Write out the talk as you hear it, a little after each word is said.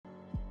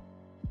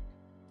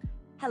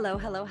Hello,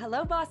 hello,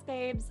 hello, Boss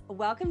Babes.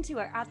 Welcome to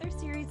our other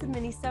series of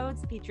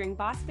mini-sodes featuring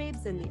Boss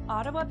Babes in the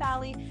Ottawa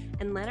Valley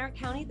and Lanark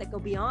County that go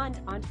beyond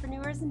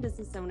entrepreneurs and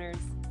business owners.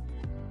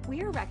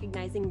 We are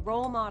recognizing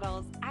role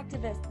models,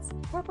 activists,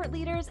 corporate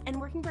leaders, and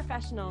working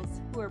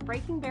professionals who are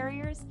breaking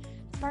barriers,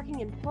 sparking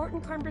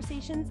important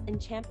conversations,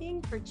 and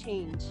championing for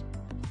change.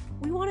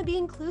 We want to be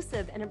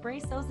inclusive and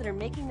embrace those that are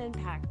making an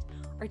impact,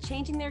 are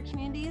changing their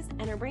communities,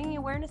 and are bringing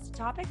awareness to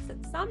topics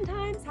that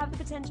sometimes have the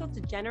potential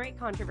to generate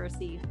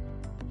controversy.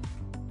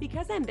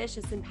 Because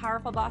ambitious and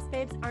powerful boss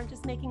babes aren't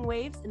just making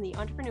waves in the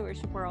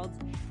entrepreneurship world,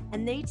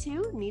 and they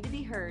too need to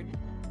be heard.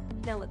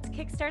 Now let's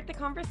kickstart the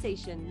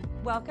conversation.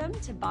 Welcome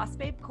to Boss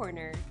Babe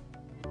Corner.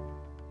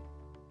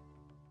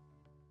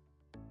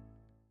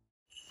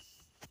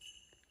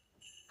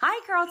 Hi,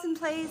 Carleton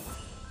Place.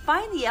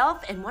 Find the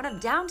elf in one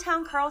of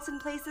downtown Carleton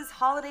Place's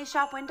holiday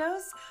shop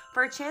windows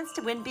for a chance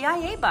to win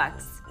BIA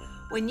bucks.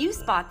 When you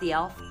spot the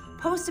elf,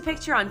 post a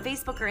picture on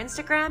Facebook or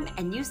Instagram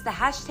and use the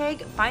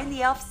hashtag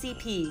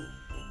FindTheElfCP.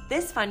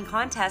 This fun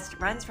contest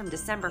runs from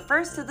December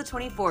 1st to the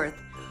 24th.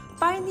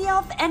 Find the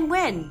elf and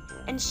win,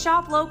 and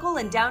shop local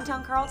in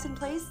downtown Carleton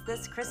Place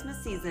this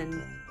Christmas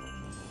season.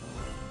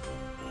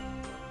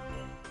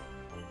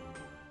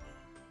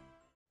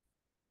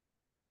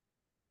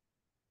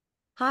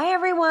 Hi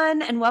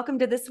everyone, and welcome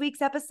to this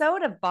week's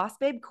episode of Boss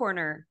Babe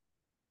Corner.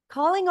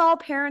 Calling all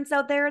parents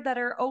out there that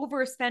are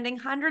overspending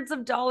hundreds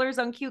of dollars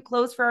on cute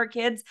clothes for our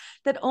kids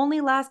that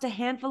only last a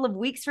handful of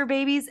weeks for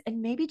babies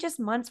and maybe just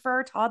months for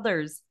our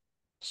toddlers.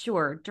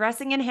 Sure,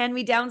 dressing in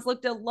hand-me-downs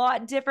looked a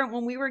lot different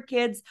when we were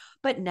kids,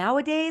 but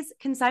nowadays,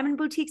 consignment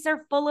boutiques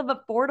are full of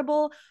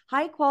affordable,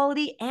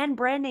 high-quality, and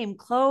brand-name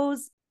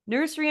clothes,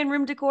 nursery and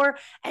room decor,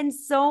 and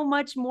so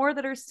much more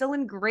that are still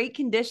in great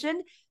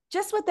condition,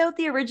 just without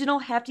the original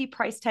hefty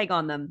price tag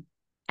on them.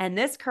 And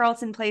this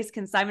Carleton Place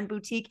consignment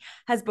boutique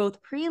has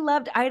both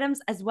pre-loved items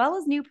as well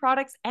as new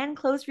products and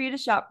clothes for you to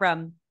shop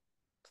from.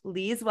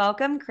 Please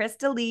welcome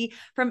Krista Lee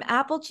from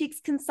Apple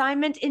Cheeks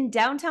Consignment in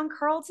downtown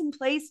Carleton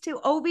Place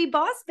to OV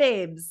Boss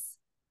Babes.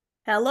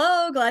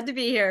 Hello, glad to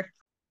be here.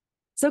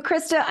 So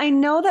Krista, I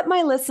know that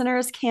my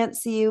listeners can't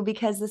see you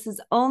because this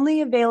is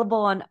only available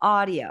on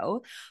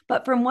audio,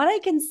 but from what I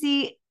can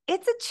see,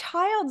 it's a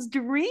child's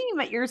dream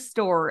at your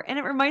store, and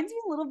it reminds me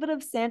a little bit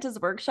of Santa's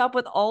workshop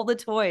with all the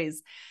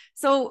toys.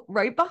 So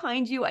right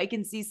behind you, I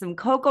can see some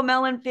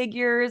CoComelon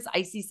figures.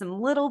 I see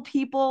some little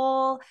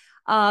people.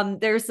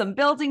 There's some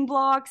building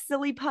blocks,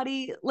 silly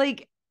putty.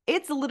 Like,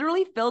 it's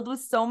literally filled with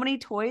so many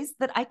toys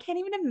that I can't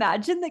even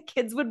imagine that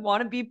kids would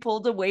want to be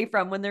pulled away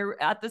from when they're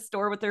at the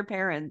store with their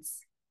parents.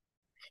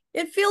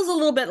 It feels a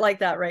little bit like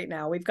that right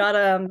now. We've got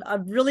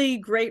a really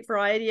great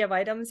variety of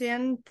items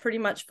in pretty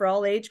much for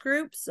all age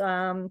groups.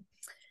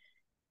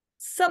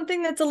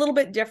 Something that's a little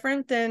bit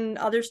different than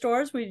other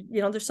stores.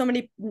 There's so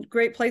many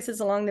great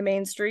places along the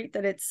main street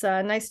that it's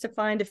nice to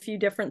find a few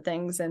different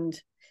things.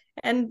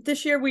 And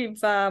this year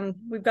we've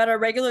got our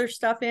regular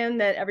stuff in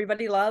that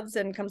everybody loves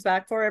and comes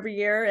back for every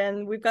year.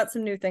 And we've got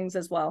some new things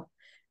as well.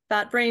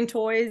 Fat Brain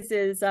Toys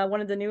is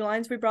one of the new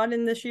lines we brought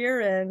in this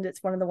year, and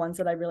it's one of the ones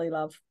that I really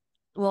love.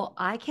 Well,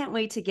 I can't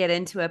wait to get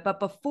into it.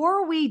 But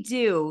before we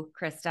do,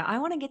 Krista, I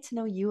want to get to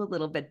know you a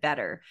little bit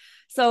better.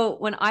 So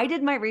when I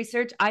did my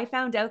research, I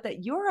found out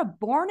that you're a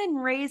born and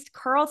raised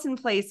Carleton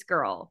Place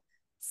girl.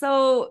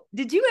 So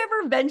did you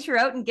ever venture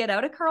out and get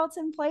out of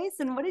Carleton Place?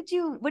 And what do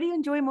you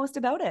enjoy most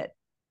about it?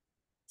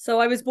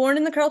 So I was born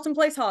in the Carleton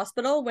Place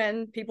Hospital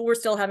when people were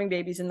still having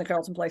babies in the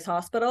Carleton Place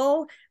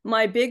Hospital.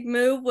 My big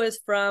move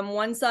was from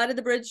one side of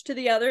the bridge to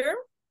the other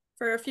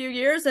for a few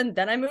years, and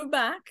then I moved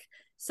back.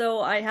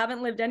 So I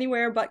haven't lived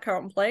anywhere but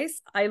Carleton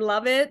Place. I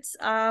love it.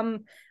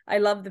 I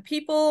love the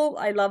people.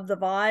 I love the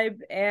vibe.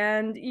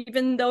 And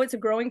even though it's a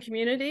growing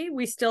community,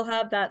 we still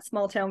have that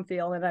small town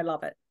feel, and I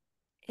love it.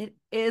 It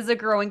is a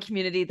growing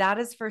community, that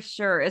is for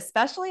sure.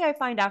 Especially I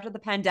find after the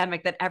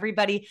pandemic that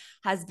everybody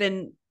has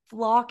been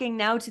flocking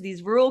now to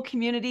these rural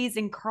communities,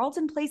 and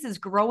Carleton Place is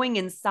growing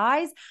in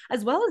size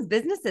as well as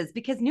businesses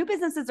because new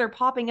businesses are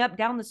popping up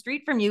down the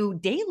street from you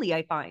daily,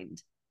 I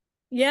find.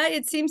 Yeah,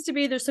 it seems to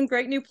be there's some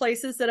great new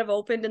places that have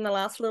opened in the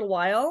last little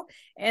while.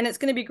 And it's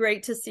going to be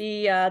great to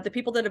see the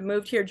people that have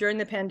moved here during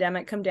the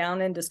pandemic come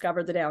down and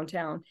discover the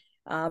downtown.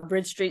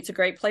 Bridge Street's a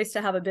great place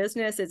to have a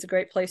business. It's a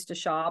great place to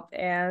shop,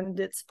 and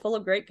it's full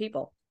of great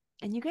people.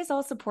 And you guys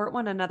all support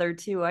one another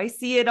too. I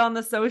see it on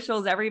the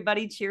socials,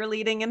 everybody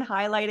cheerleading and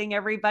highlighting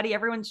everybody,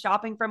 everyone's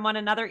shopping from one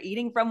another,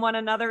 eating from one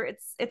another.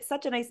 It's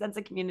such a nice sense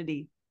of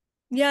community.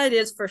 Yeah, it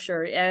is for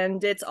sure.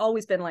 And it's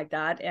always been like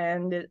that.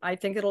 And I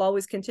think it'll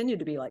always continue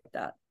to be like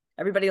that.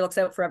 Everybody looks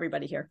out for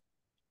everybody here.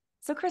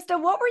 So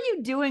Krista, what were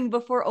you doing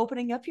before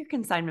opening up your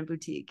consignment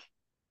boutique?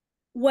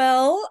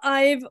 Well,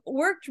 I've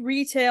worked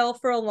retail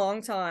for a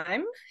long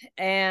time,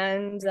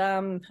 and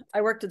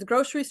I worked at the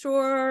grocery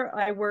store.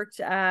 I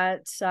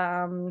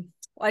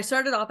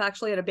started off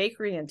actually at a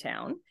bakery in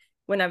town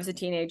when I was a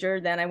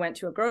teenager. Then I went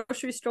to a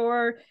grocery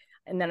store.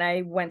 And then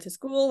I went to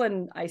school,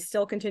 and I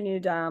still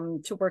continued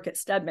to work at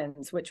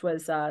Stedman's, which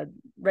was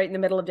right in the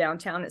middle of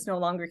downtown. It's no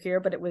longer here,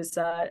 but it was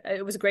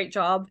a great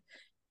job.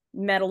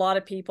 met a lot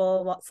of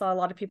people, saw a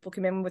lot of people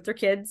come in with their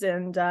kids,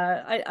 and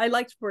I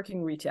liked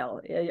working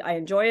retail. I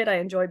enjoy it. I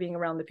enjoy being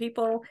around the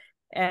people,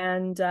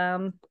 and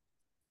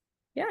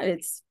yeah,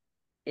 it's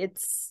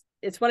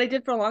what I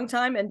did for a long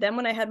time. And then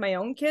when I had my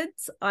own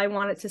kids, I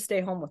wanted to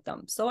stay home with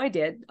them, so I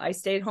did. I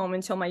stayed home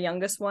until my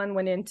youngest one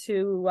went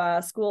into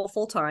school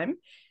full time,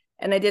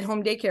 and I did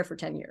home daycare for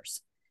 10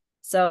 years.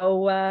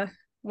 So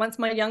once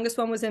my youngest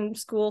one was in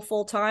school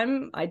full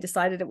time, I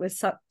decided it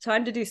was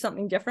time to do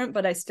something different,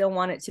 but I still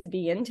wanted to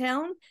be in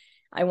town.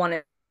 I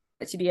wanted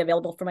it to be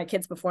available for my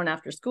kids before and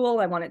after school.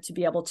 I wanted to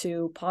be able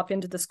to pop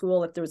into the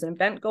school if there was an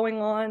event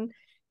going on.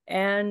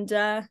 And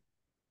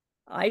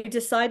I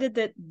decided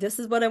that this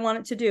is what I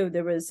wanted to do.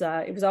 It was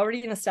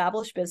already an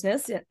established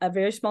business, a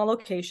very small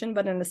location,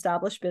 but an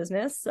established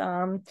business.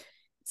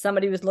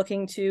 Somebody was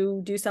looking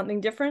to do something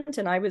different,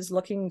 and I was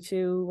looking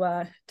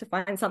to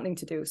find something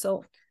to do.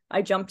 So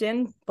I jumped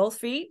in both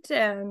feet,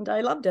 and I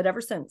loved it ever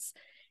since.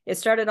 It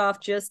started off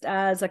just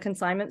as a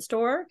consignment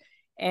store,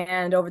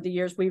 and over the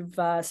years we've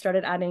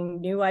started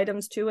adding new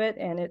items to it,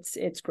 and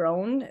it's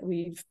grown.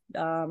 We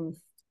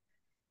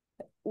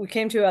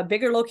came to a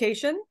bigger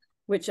location,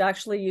 which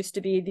actually used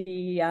to be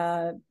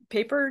the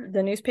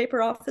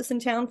newspaper office in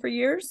town for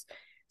years.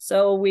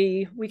 So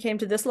we came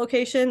to this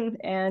location,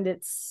 and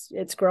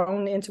it's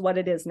grown into what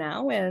it is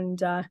now,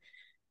 and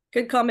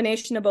good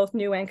combination of both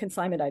new and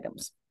consignment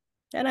items,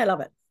 and I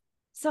love it.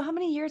 So how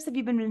many years have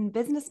you been in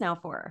business now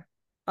for?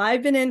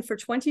 I've been in for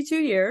 22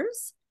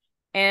 years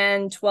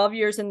and 12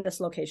 years in this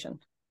location.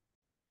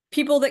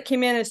 People that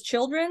came in as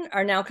children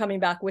are now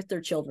coming back with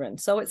their children.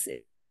 So it's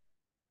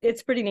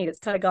pretty neat. It's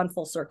kind of gone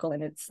full circle,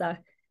 and it's a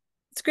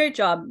great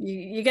job.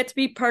 You get to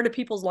be part of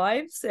people's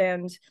lives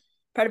and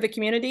part of a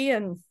community,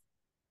 and,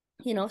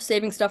 you know,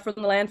 saving stuff from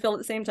the landfill at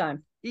the same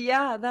time.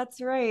 Yeah,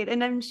 that's right.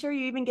 And I'm sure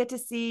you even get to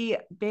see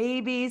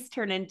babies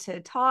turn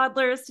into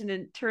toddlers,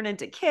 turn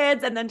into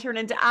kids, and then turn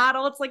into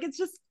adults. Like, it's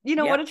just, you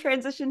know, what a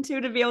transition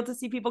to be able to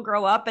see people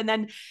grow up. And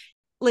then,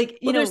 like,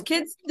 you know, there's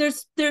kids,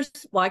 there's,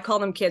 well, I call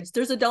them kids.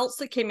 There's adults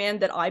that came in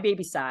that I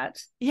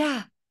babysat.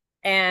 Yeah.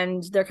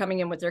 And they're coming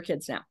in with their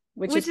kids now,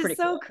 which is pretty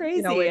so cool. Crazy,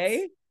 you know,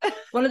 eh?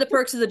 One of the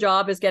perks of the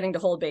job is getting to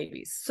hold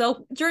babies.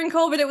 So during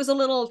COVID, it was a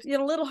little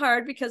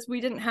hard because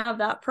we didn't have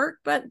that perk,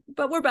 but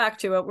we're back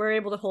to it. We're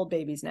able to hold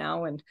babies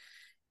now, and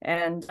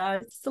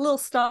it's a little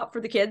stop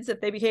for the kids. If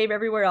they behave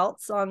everywhere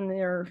else on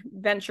their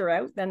venture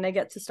out, then they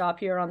get to stop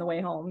here on the way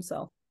home.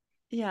 So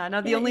yeah.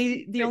 Now the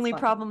only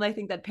problem I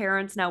think that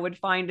parents now would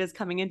find is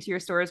coming into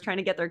your store is trying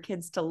to get their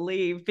kids to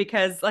leave,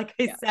 because like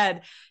I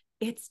said,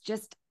 it's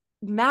just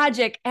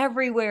magic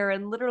everywhere,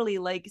 and literally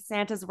like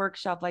Santa's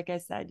workshop, like I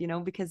said, you know,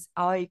 because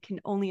I can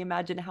only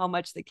imagine how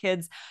much the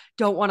kids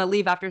don't want to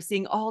leave after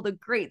seeing all the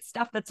great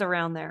stuff that's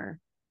around there.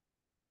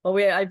 Well,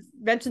 I've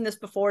mentioned this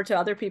before to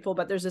other people,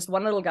 but there's this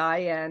one little guy,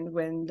 and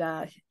when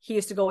he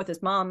used to go with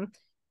his mom,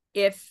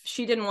 if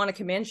she didn't want to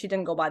come in, she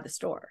didn't go by the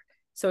store.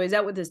 So he's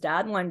out with his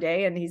dad one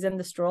day, and he's in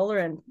the stroller,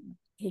 and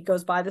he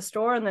goes by the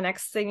store, and the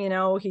next thing you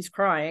know, he's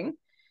crying.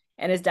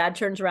 And his dad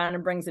turns around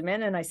and brings him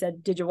in. And I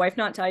said, "Did your wife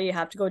not tell you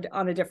have to go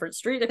on a different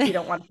street if you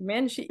don't want to come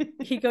in?"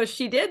 He goes,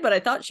 "She did, but I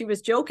thought she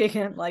was joking."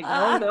 And I'm like,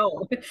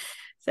 no.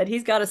 Said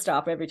he's got to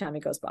stop every time he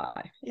goes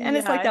by. And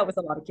it's like that with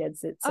a lot of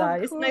kids. It's a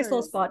nice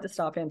little spot to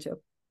stop into.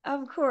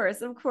 Of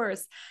course.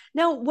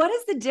 Now, what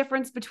is the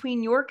difference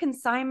between your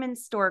consignment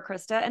store,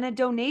 Krista, and a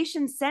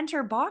donation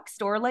center box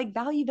store like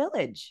Value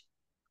Village?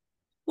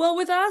 Well,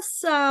 with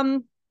us,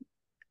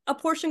 a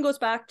portion goes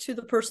back to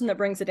the person that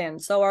brings it in.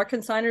 So our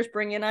consigners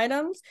bring in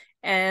items,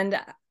 and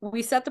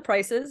we set the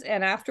prices,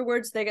 and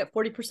afterwards they get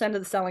 40%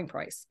 of the selling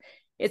price.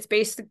 It's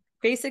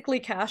basically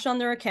cash on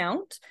their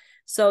account,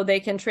 so they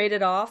can trade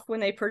it off when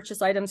they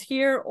purchase items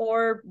here,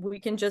 or we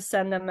can just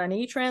send them an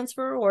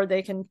e-transfer, or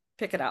they can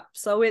pick it up.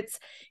 So it's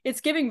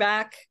giving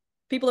back.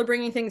 People are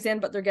bringing things in,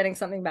 but they're getting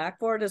something back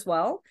for it as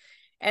well.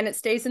 And it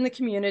stays in the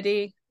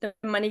community. The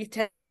money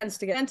tends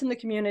to get in the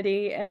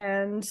community,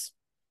 and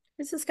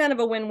this is kind of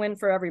a win-win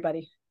for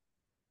everybody.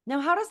 Now,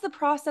 how does the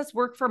process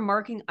work for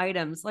marking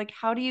items? Like,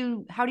 how do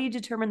you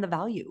determine the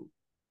value?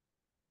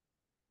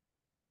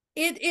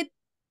 It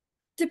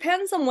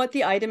depends on what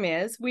the item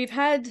is. We've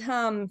had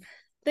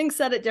things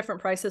set at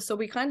different prices, so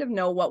we kind of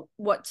know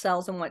what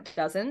sells and what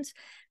doesn't.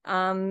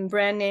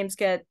 Brand names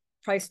get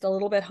priced a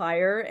little bit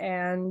higher,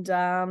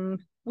 and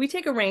we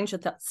take a range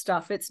of that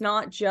stuff. It's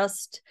not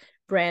just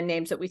brand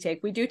names that we take.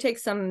 We do take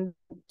some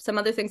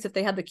other things if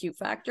they have the cute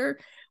factor.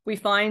 We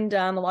find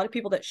a lot of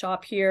people that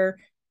shop here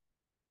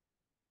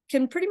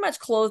can pretty much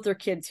clothe their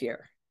kids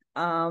here.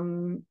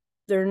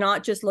 They're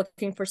not just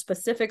looking for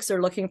specifics.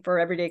 They're looking for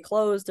everyday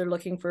clothes. They're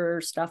looking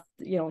for stuff,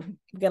 you know,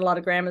 we get a lot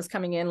of grandmas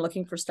coming in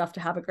looking for stuff to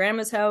have at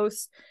grandma's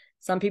house.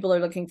 Some people are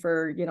looking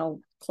for, you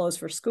know, clothes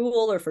for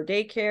school or for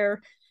daycare.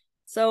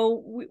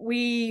 So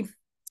we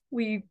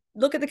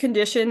look at the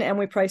condition and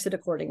we price it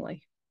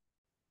accordingly.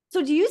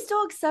 So do you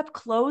still accept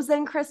clothes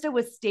then, Krista,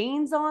 with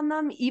stains on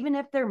them, even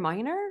if they're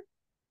minor?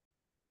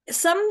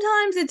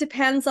 Sometimes it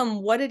depends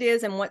on what it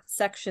is and what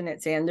section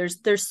it's in.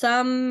 There's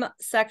some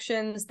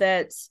sections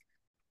that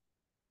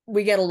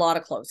we get a lot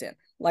of clothes in.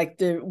 Like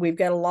we've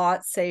got a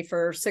lot, say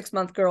for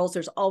 6-month girls,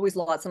 there's always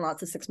lots and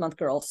lots of 6-month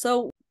girls.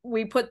 So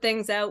we put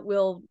things out,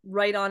 we'll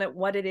write on it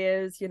what it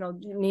is,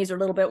 knees are a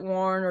little bit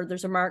worn or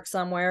there's a mark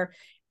somewhere.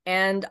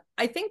 And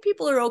I think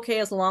people are okay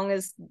as long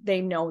as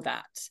they know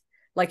that.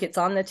 Like it's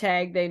on the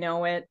tag, they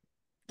know it.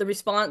 The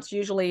response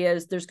usually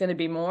is there's going to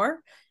be more.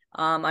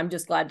 I'm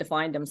just glad to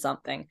find them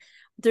something.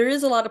 There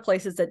is a lot of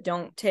places that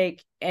don't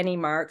take any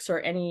marks or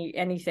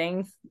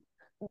anything.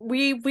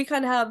 We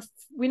kind of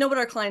we know what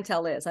our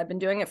clientele is. I've been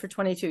doing it for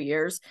 22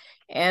 years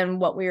and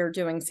what we are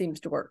doing seems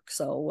to work.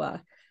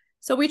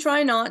 So we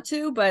try not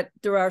to, but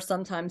there are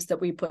some times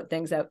that we put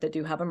things out that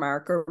do have a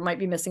mark or might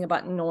be missing a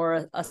button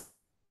or a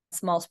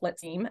small split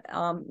seam.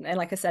 And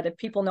like I said, if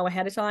people know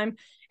ahead of time,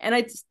 and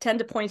I tend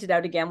to point it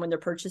out again when they're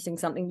purchasing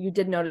something, you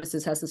did notice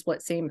this has a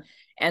split seam,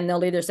 and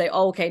they'll either say,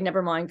 oh, okay,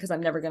 never mind, because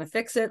I'm never going to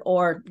fix it,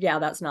 or yeah,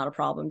 that's not a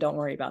problem, don't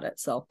worry about it.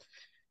 So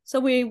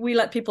we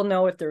let people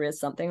know if there is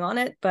something on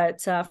it,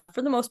 but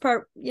for the most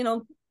part,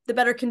 the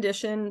better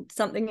condition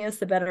something is,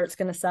 the better it's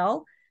going to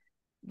sell.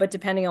 But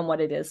depending on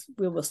what it is,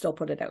 we will still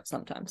put it out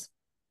sometimes.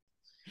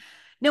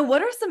 Now,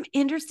 what are some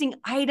interesting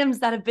items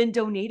that have been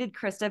donated,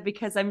 Krista?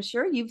 Because I'm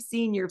sure you've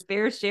seen your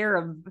fair share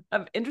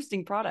of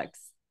interesting products.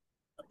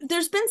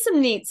 There's been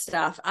some neat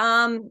stuff.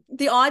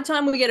 The odd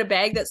time we get a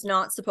bag that's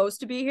not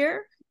supposed to be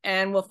here,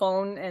 and we'll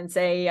phone and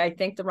say, I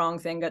think the wrong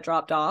thing got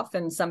dropped off,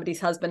 and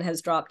somebody's husband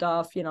has dropped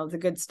off, the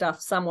good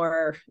stuff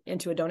somewhere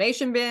into a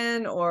donation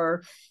bin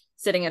or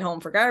sitting at home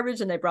for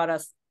garbage, and they brought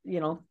us,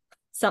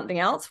 something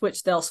else,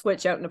 which they'll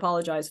switch out and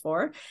apologize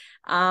for.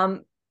 I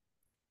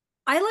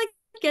like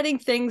getting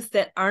things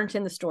that aren't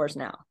in the stores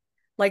now.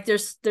 Like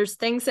there's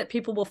things that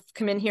people will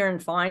come in here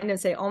and find and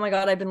say, oh my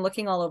God, I've been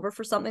looking all over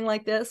for something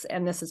like this,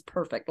 and this is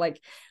perfect.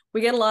 Like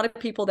we get a lot of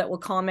people that will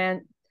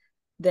comment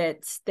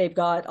that they've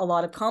got a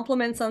lot of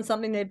compliments on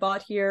something they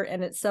bought here,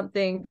 and it's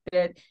something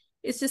that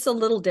it's just a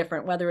little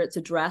different, whether it's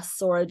a dress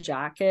or a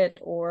jacket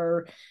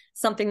or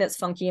something that's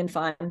funky and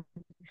fun.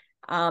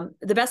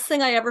 The best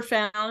thing I ever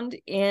found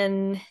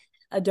in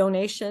a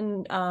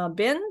donation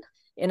bin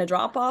in a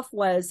drop-off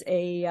was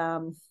a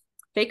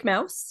fake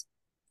mouse,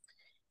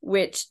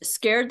 which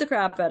scared the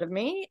crap out of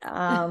me.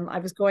 I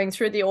was going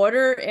through the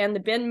order and the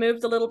bin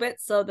moved a little bit,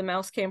 so the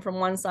mouse came from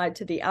one side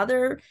to the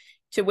other,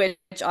 to which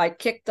I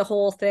kicked the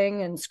whole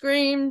thing and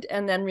screamed,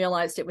 and then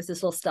realized it was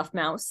this little stuffed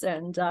mouse,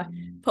 and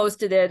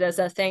posted it as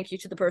a thank you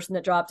to the person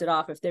that dropped it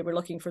off. If they were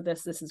looking for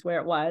this, this is where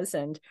it was.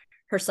 And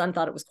her son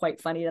thought it was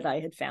quite funny that I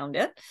had found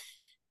it.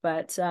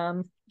 But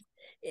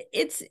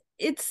it's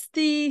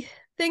the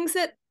things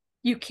that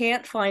you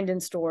can't find in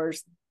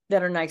stores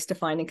that are nice to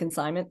find in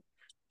consignment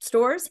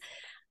stores.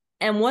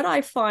 And what I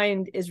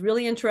find is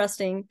really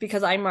interesting,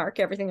 because I mark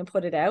everything and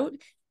put it out,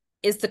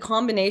 is the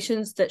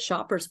combinations that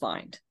shoppers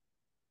find.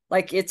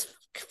 Like it's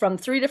from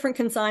 3 different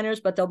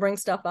consigners, but they'll bring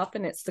stuff up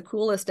and it's the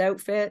coolest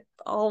outfit,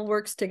 all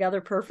works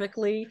together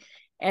perfectly.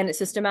 And it's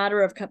just a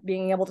matter of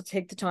being able to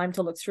take the time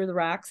to look through the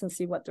racks and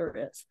see what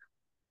there is.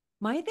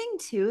 My thing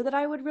too that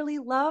I would really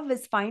love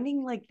is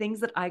finding like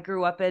things that I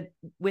grew up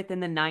with in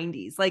the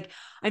 90s. Like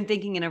I'm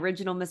thinking an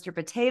original Mr.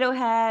 Potato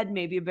Head,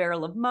 maybe a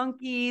Barrel of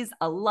Monkeys,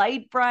 a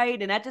Light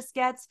Bright, an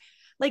Etch-a-Sketch.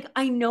 Like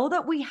I know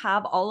that we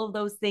have all of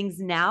those things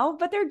now,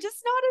 but they're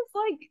just not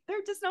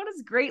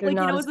as great. They're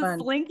like, as a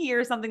Slinky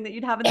or something that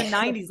you'd have in the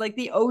 90s, like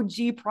the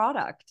OG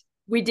product.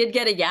 We did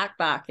get a Yak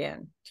back in.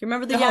 Do you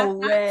remember the Yak? No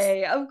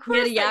way. Of course. We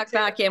had a Yak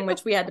back in,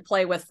 which we had to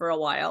play with for a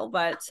while,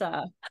 but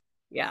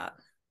yeah.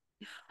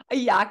 A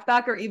Yak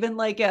Back, or even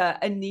like a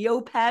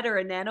Neopet or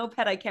a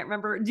Nanopet. I can't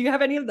remember. Do you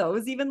have any of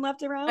those even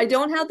left around? I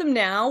don't have them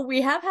now.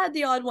 We have had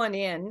the odd one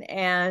in,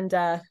 and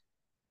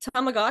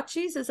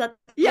Tamagotchis, is that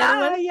the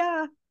other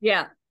one?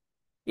 Yeah.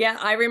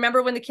 I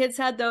remember when the kids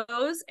had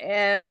those,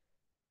 and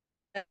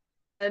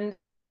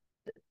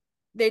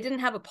they didn't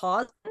have a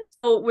pause.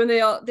 So when they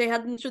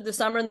had them through the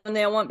summer, and then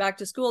they all went back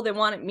to school, they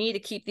wanted me to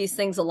keep these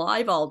things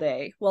alive all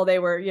day while they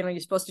were, you're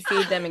supposed to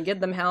feed them and give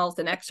them health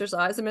and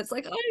exercise them. It's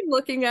like, I'm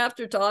looking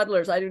after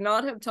toddlers. I do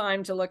not have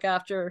time to look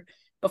after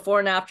before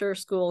and after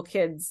school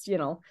kids,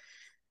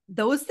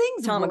 Those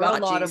things were a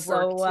lot of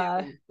work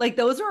too. Like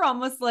those were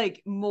almost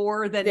like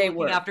more than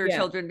looking after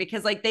children,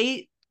 because like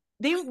they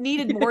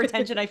needed more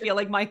attention. I feel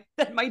like my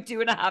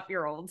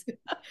 2.5-year-old.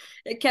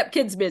 It kept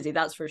kids busy,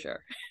 that's for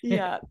sure.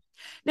 Yeah.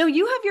 Now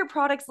you have your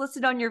products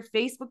listed on your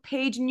Facebook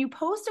page and you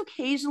post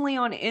occasionally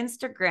on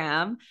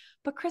Instagram,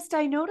 but Krista,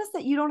 I noticed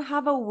that you don't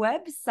have a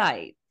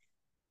website.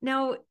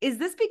 Now, is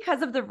this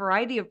because of the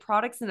variety of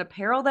products and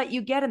apparel that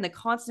you get and the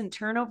constant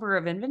turnover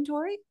of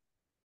inventory?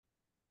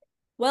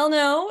 Well,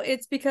 no,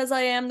 it's because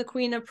I am the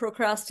queen of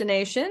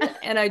procrastination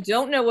and I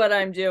don't know what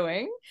I'm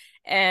doing.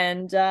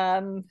 And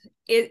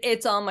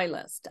it's on my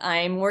list.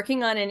 I'm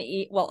working on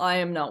I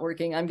am not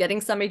working. I'm getting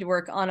somebody to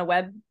work on a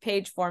web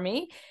page for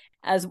me,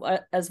 as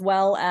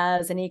well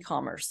as an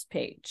e-commerce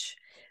page.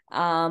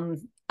 I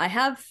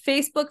have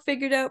Facebook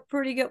figured out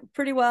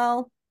pretty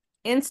well.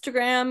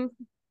 Instagram,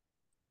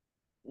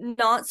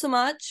 not so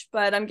much,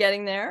 but I'm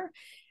getting there.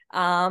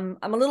 I'm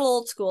a little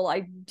old school. I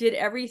did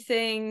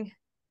everything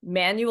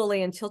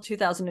manually until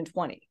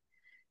 2020.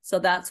 So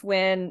that's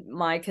when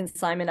my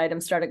consignment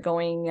items started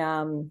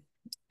going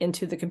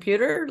into the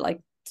computer, like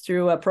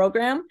through a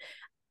program.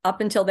 Up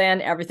until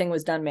then, everything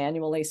was done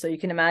manually. So you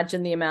can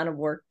imagine the amount of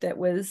work that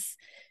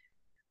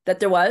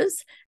there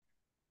was.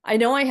 I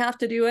know I have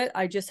to do it.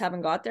 I just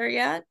haven't got there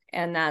yet.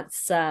 And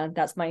that's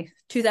my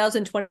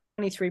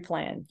 2023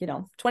 plan.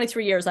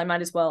 23 years, I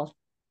might as well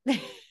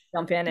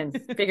jump in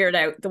and figure it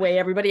out the way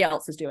everybody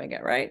else is doing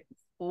it, right?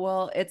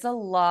 Well, it's a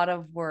lot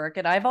of work.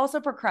 And I've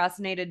also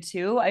procrastinated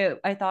too.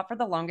 I thought for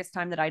the longest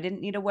time that I didn't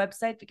need a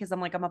website because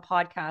I'm a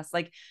podcast.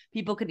 Like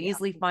people could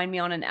easily find me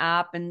on an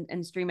app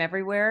and stream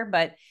everywhere.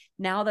 But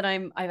now that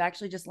I've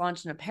actually just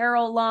launched an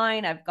apparel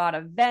line, I've got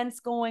events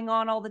going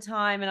on all the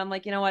time. And I'm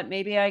like, you know what,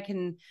 maybe I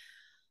can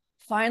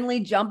finally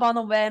jump on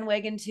the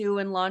bandwagon too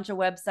and launch a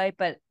website.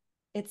 But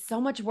it's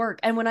so much work.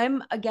 And when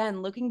I'm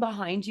again looking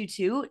behind you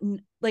too,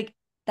 like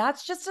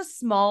that's just a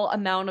small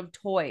amount of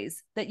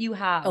toys that you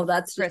have. Oh,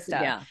 that's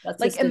Krista.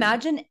 That's like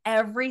imagine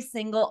every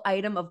single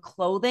item of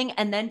clothing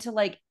and then to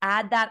like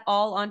add that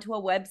all onto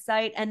a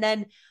website and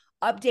then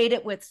update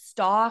it with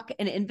stock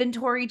and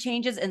inventory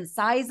changes and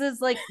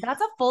sizes. Like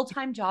that's a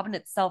full-time job in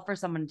itself for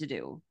someone to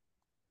do.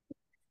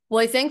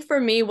 Well, I think for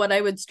me, what I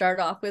would start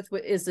off with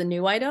is the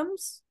new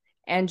items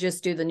and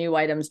just do the new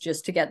items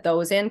just to get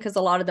those in, because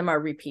a lot of them are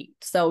repeat.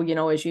 So,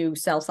 as you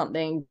sell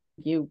something,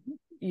 you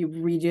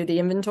redo the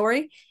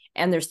inventory.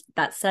 And there's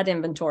that set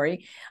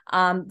inventory.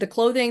 The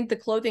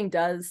clothing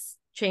does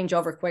change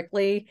over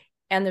quickly,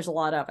 and there's a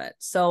lot of it.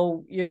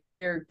 So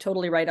you're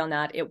totally right on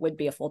that. It would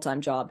be a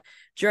full-time job.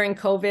 During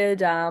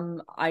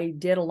COVID, I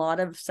did a lot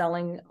of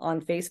selling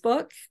on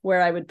Facebook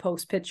where I would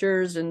post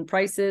pictures and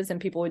prices and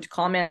people would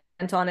comment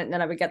on it and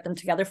then I would get them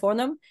together for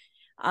them.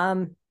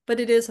 But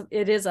it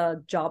is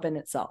a job in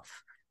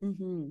itself.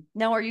 Mm-hmm.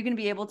 Now, are you going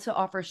to be able to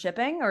offer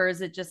shipping or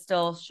is it just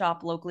still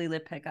shop locally,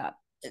 live pickup?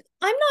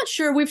 I'm not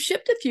sure. We've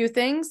shipped a few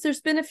things.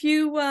 There's been a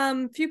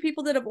few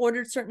people that have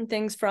ordered certain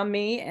things from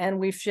me and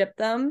we've shipped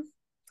them.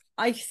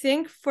 I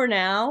think for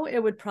now it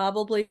would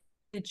probably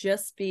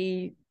just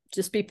be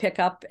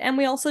pickup, and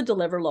we also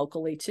deliver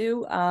locally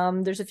too.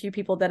 There's a few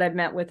people that I've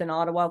met with in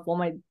Ottawa. Well,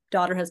 my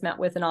daughter has met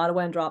with in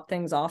Ottawa and dropped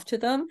things off to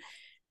them.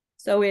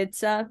 So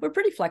it's we're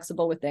pretty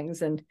flexible with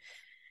things, and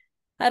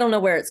I don't know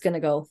where it's going to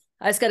go.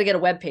 I just got to get a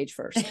web page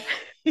first.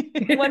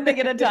 One thing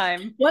at a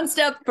time. One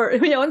step at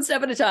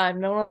a time.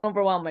 Don't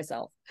overwhelm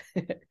myself.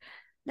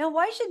 Now,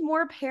 why should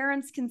more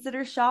parents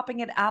consider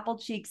shopping at Apple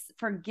Cheeks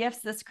for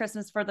gifts this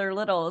Christmas for their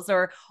littles,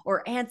 or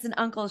aunts and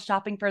uncles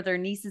shopping for their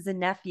nieces and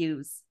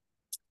nephews?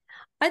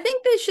 I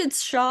think they should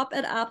shop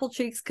at Apple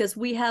Cheeks because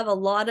we have a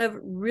lot of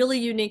really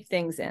unique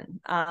things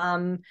in.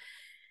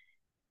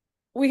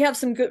 We have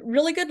some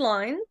really good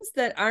lines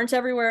that aren't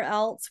everywhere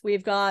else.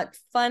 We've got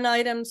fun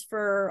items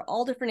for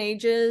all different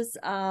ages.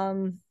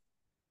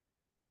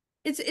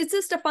 It's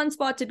just a fun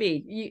spot to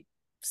be.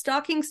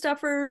 Stocking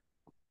stuffers,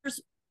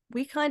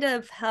 we kind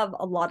of have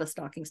a lot of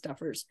stocking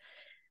stuffers.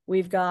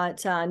 We've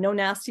got No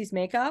Nasties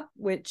makeup,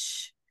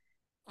 which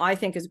I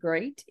think is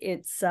great.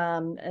 It's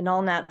an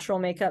all natural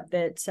makeup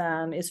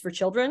that is for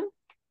children,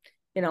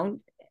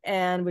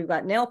 and we've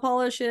got nail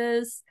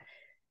polishes.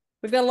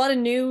 We've got a lot of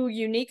new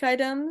unique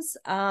items.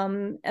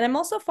 And I'm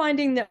also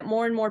finding that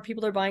more and more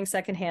people are buying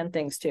secondhand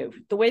things too.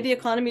 The way the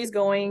economy is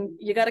going,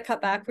 you got to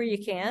cut back where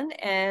you can.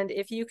 And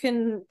if you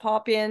can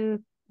pop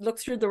in, look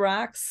through the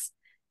racks,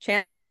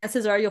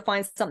 chances are you'll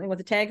find something with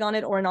a tag on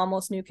it or an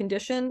almost new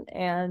condition.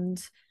 And,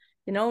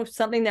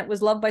 something that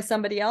was loved by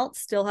somebody else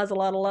still has a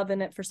lot of love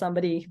in it for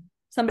somebody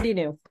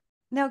new.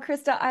 Now,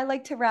 Krista, I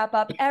like to wrap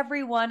up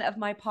every one of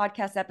my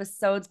podcast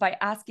episodes by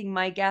asking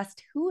my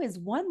guest, who is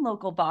one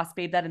local boss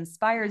babe that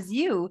inspires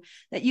you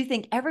that you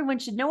think everyone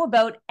should know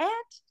about and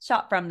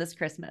shop from this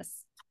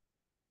Christmas?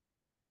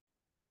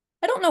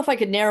 I don't know if I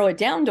could narrow it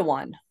down to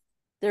one.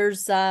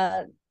 There's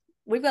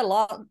we've got a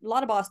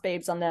lot of boss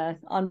babes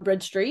on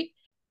Bridge Street.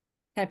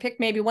 Can I pick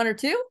maybe one or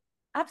two?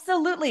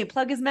 Absolutely.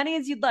 Plug as many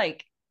as you'd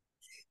like.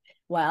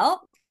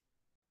 Well,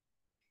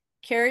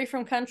 Carrie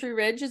from Country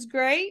Ridge is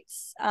great.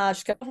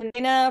 She's got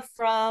Nina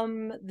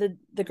from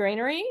the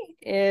Granary.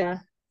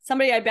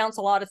 Somebody I bounce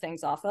a lot of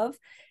things off of,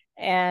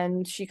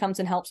 and she comes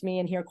and helps me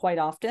in here quite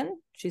often.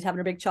 She's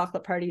having a big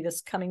chocolate party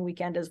this coming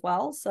weekend as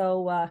well,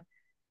 so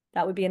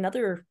that would be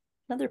another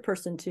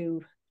person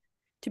to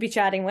be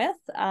chatting with.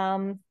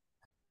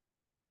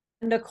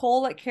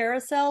 Nicole at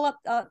Carousel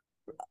up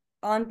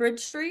on Bridge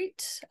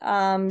Street.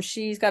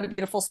 She's got a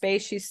beautiful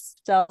space. She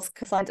sells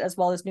consignment as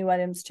well as new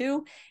items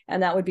too.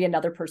 And that would be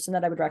another person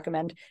that I would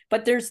recommend.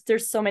 But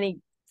there's so many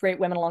great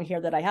women along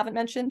here that I haven't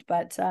mentioned,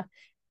 but if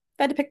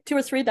I had to pick two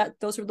or three,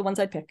 those are the ones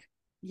I'd pick.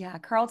 Yeah,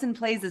 Carleton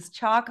Place is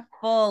chock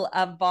full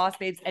of boss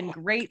babes and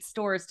great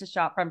stores to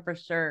shop from for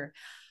sure.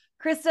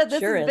 Krista, this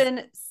Sure has is.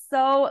 been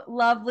so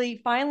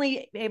lovely.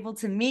 Finally able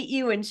to meet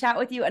you and chat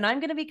with you. And I'm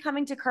going to be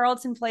coming to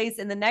Carleton Place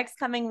in the next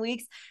coming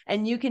weeks.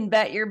 And you can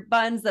bet your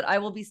buns that I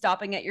will be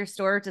stopping at your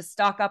store to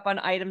stock up on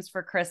items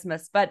for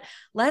Christmas. But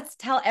let's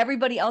tell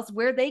everybody else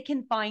where they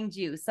can find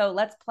you. So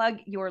let's plug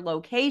your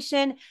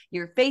location,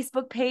 your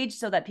Facebook page,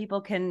 so that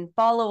people can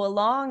follow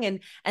along. And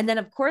then,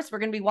 of course, we're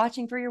going to be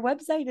watching for your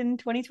website in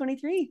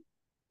 2023.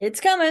 It's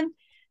coming.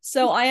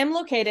 So I am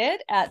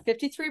located at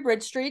 53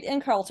 Bridge Street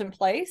in Carleton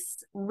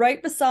Place, right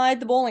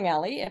beside the bowling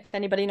alley. If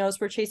anybody knows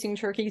where Chasing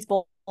Turkeys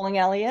bowling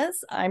alley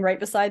is, I'm right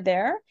beside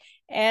there.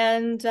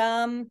 And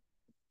I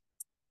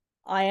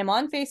am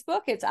on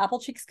Facebook. It's Apple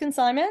Cheeks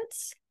Consignment.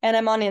 And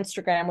I'm on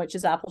Instagram, which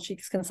is Apple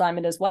Cheeks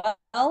Consignment as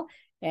well.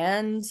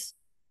 And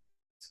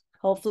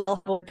hopefully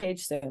I'll have a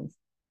page soon.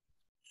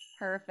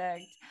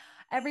 Perfect.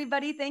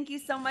 Everybody, thank you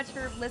so much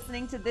for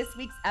listening to this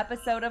week's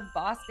episode of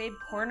Boss Babe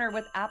Corner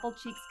with Apple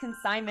Cheeks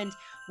Consignment.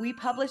 We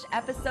publish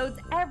episodes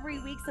every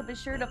week, so be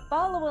sure to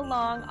follow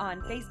along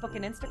on Facebook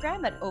and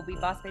Instagram at OB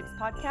Boss Babes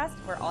Podcast.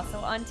 We're also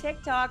on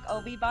TikTok,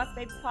 OB Boss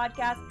Babes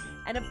Podcast.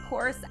 And of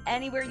course,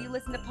 anywhere you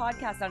listen to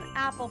podcasts, on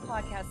Apple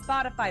Podcasts,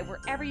 Spotify,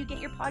 wherever you get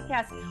your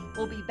podcasts.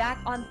 We'll be back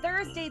on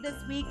Thursday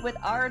this week with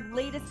our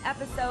latest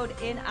episode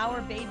in our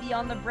Baby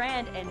on the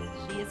Brand. And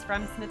she is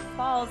from Smith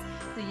Falls,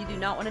 so you do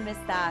not want to miss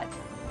that.